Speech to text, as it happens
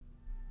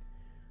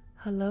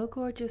Hello,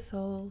 gorgeous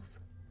souls.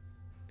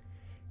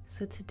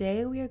 So,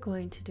 today we are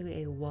going to do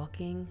a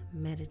walking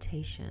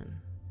meditation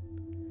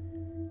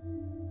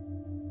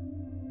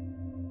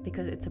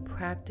because it's a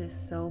practice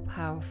so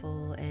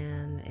powerful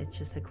and it's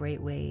just a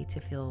great way to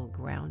feel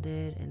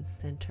grounded and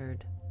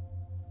centered.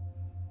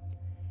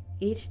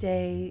 Each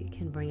day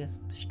can bring us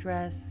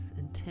stress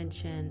and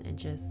tension, and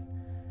just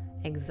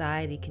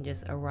anxiety can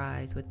just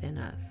arise within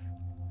us.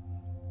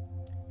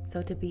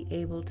 So to be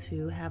able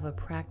to have a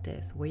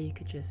practice where you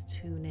could just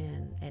tune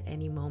in at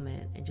any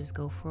moment and just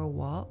go for a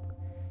walk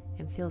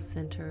and feel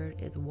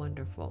centered is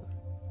wonderful.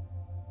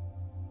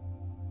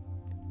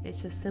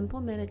 It's just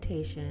simple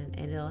meditation,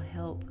 and it'll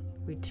help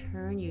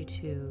return you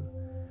to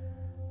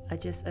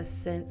just a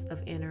sense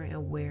of inner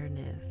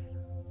awareness,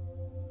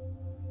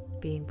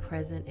 being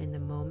present in the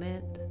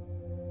moment,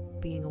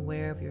 being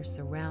aware of your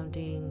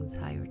surroundings,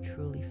 how you're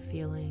truly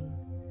feeling,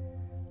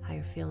 how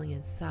you're feeling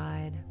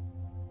inside.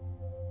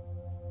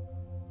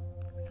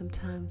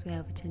 Sometimes we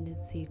have a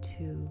tendency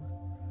to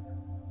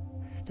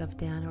stuff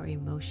down our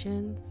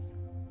emotions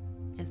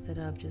instead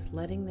of just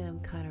letting them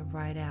kind of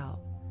ride out.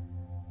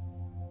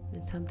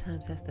 And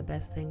sometimes that's the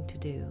best thing to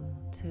do,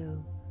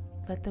 to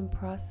let them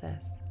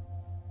process.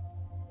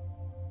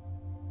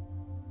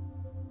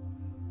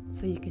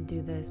 So you can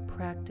do this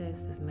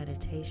practice, this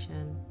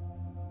meditation,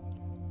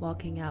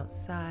 walking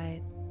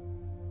outside,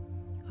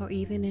 or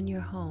even in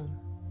your home,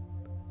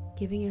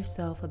 giving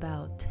yourself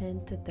about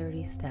 10 to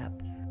 30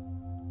 steps.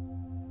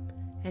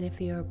 And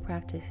if you're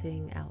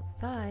practicing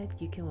outside,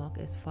 you can walk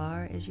as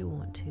far as you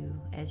want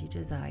to, as you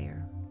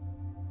desire.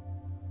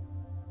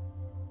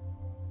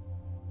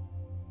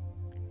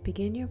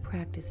 Begin your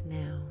practice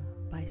now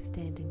by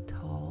standing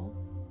tall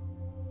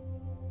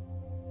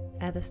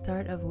at the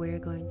start of where you're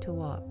going to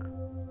walk,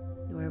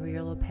 wherever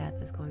your little path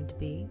is going to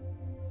be.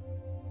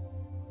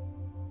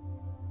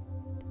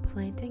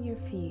 Planting your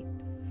feet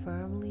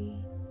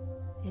firmly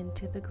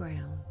into the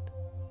ground.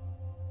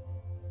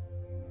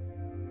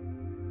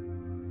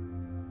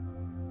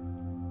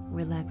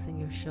 Relaxing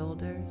your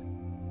shoulders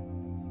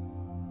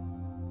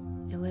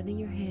and letting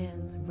your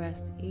hands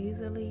rest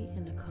easily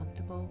in a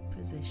comfortable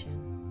position.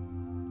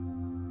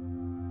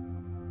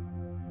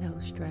 No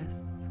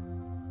stress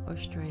or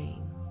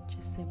strain,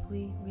 just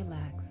simply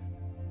relaxed.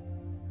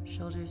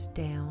 Shoulders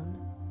down,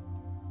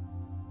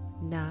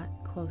 not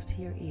close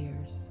to your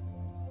ears.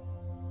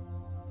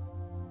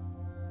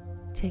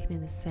 Taking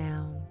in the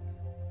sounds,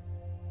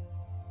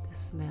 the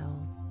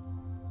smells,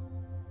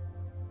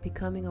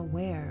 becoming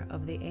aware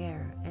of the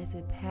air as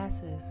it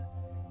passes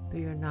through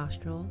your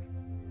nostrils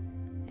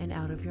and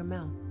out of your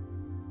mouth.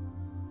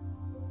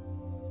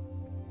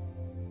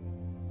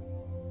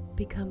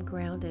 Become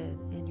grounded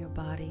in your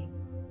body,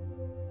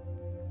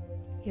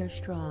 your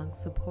strong,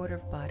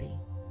 supportive body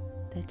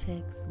that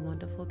takes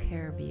wonderful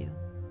care of you.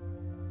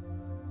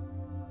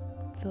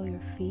 Feel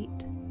your feet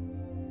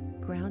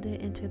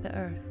grounded into the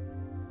earth,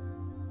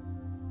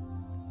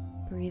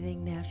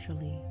 breathing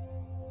naturally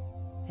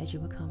as you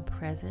become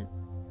present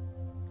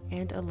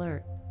and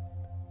alert.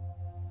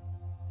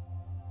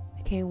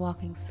 Begin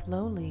walking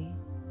slowly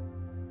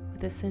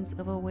with a sense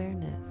of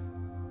awareness.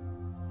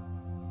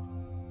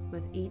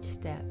 With each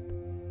step,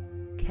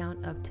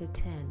 count up to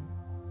 10.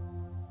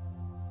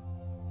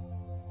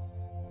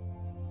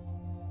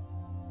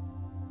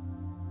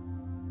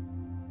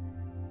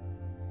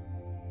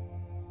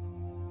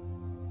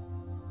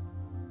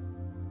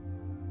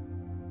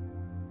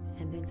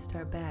 And then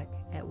start back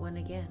at 1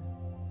 again.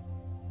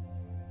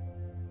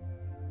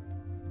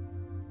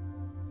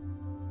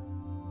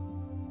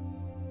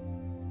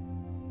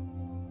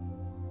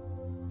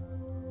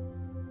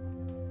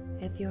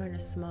 If you're in a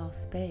small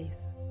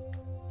space,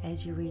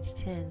 as you reach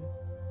 10,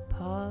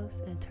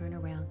 pause and turn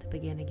around to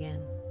begin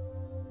again.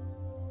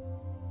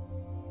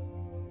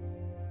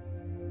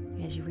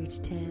 As you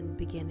reach 10,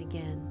 begin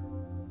again,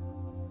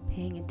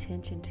 paying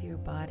attention to your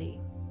body.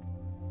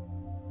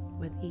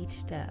 With each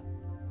step,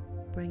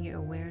 bring your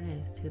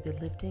awareness to the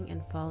lifting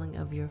and falling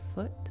of your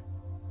foot,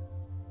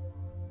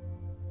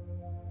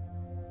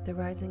 the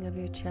rising of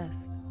your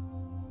chest,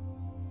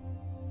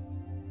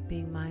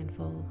 being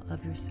mindful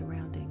of your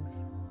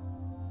surroundings.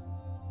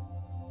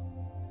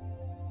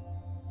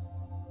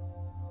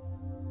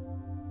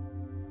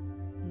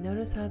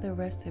 Notice how the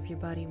rest of your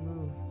body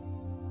moves.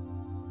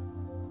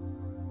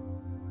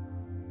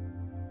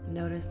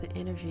 Notice the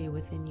energy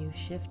within you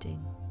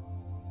shifting.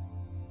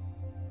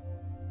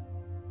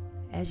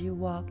 As you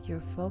walk, your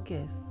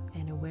focus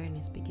and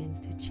awareness begins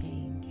to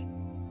change.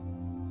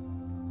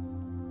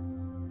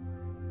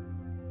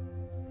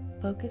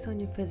 Focus on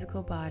your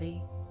physical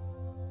body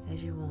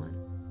as you want.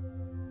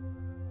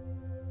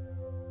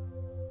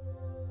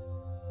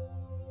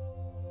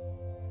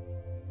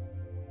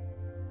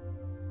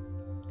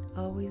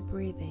 Always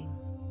breathing.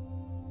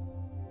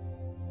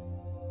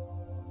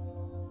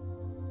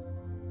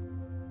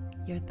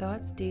 Your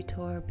thoughts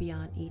detour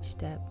beyond each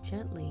step.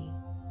 Gently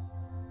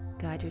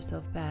guide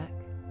yourself back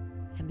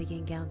and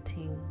begin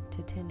counting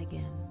to 10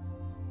 again.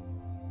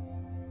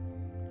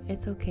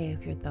 It's okay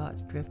if your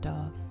thoughts drift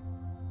off.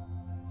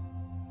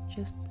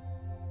 Just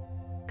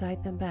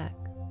guide them back.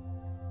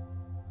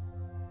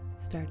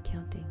 Start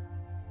counting.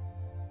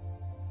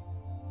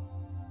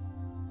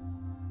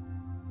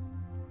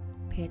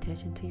 Pay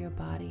attention to your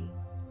body.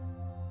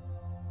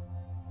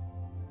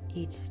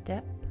 Each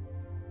step,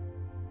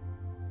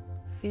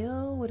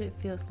 feel what it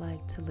feels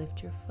like to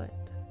lift your foot.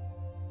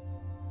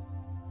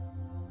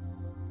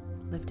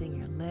 Lifting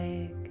your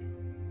leg.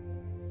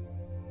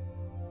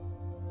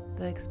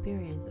 The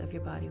experience of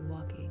your body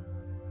walking.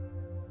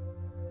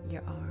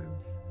 Your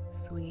arms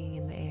swinging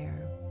in the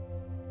air,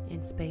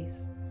 in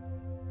space.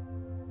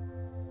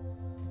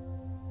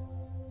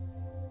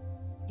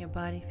 Your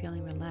body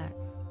feeling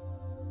relaxed.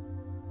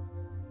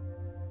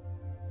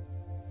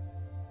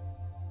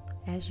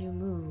 As you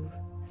move,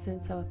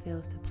 sense how it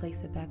feels to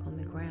place it back on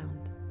the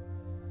ground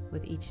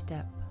with each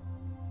step.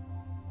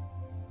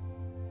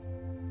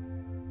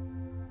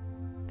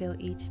 Feel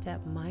each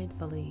step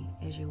mindfully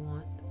as you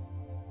want,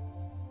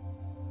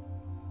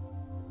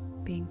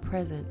 being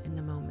present in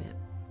the moment,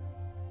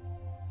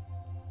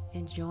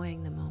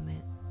 enjoying the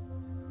moment,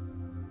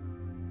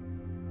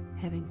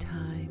 having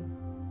time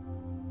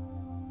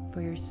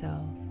for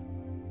yourself,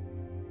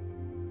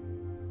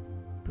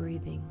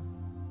 breathing.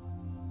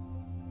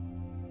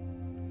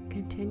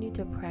 Continue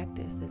to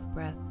practice this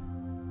breath,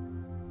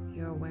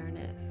 your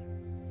awareness,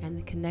 and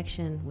the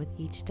connection with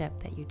each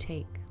step that you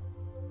take.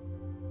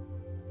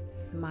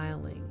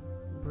 Smiling,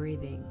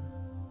 breathing,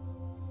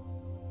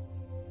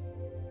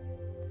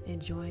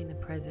 enjoying the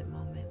present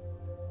moment.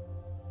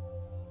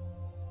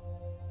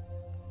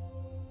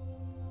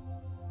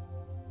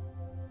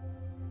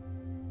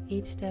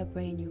 Each step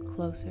bringing you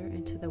closer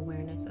into the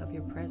awareness of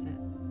your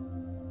presence.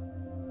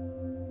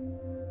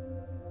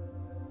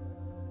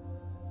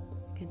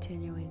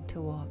 Continuing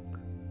to walk.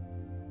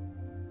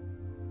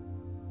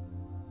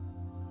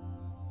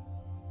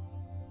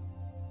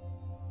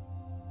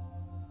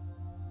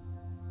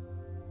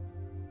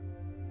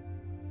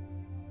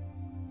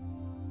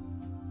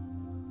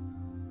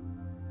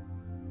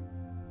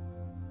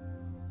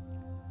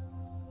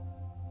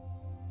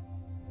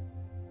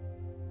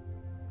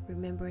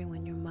 Remembering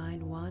when your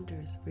mind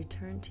wanders,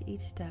 return to each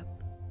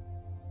step,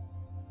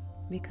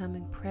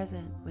 becoming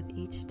present with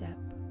each step.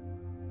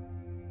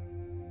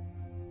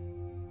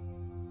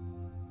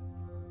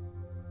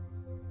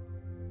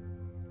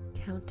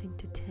 Counting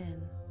to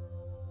 10.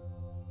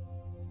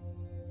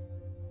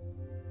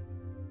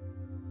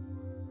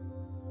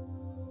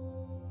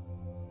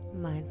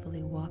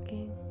 Mindfully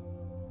walking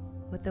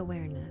with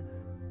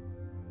awareness,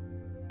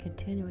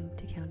 continuing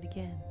to count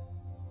again.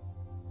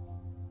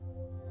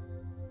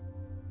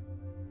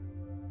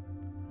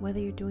 Whether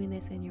you're doing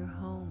this in your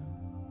home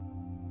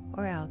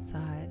or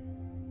outside,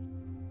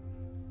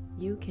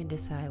 you can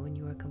decide when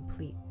you are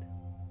complete.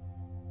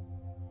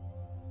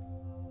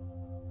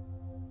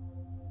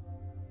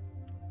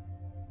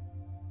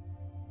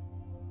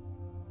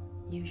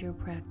 Use your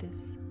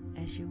practice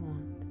as you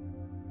want.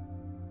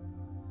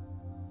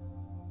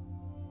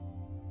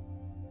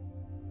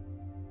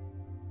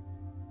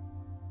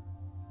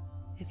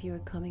 If you are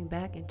coming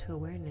back into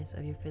awareness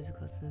of your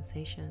physical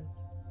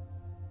sensations,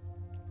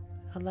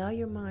 allow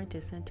your mind to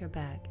center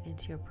back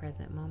into your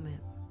present moment,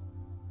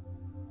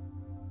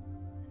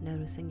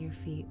 noticing your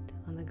feet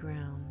on the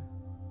ground.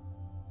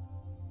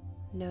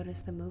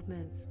 Notice the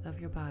movements of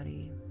your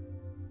body,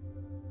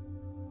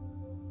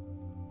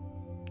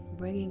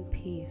 bringing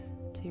peace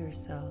to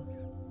yourself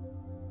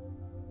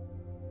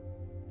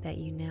that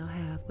you now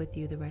have with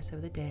you the rest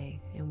of the day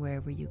and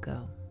wherever you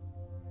go.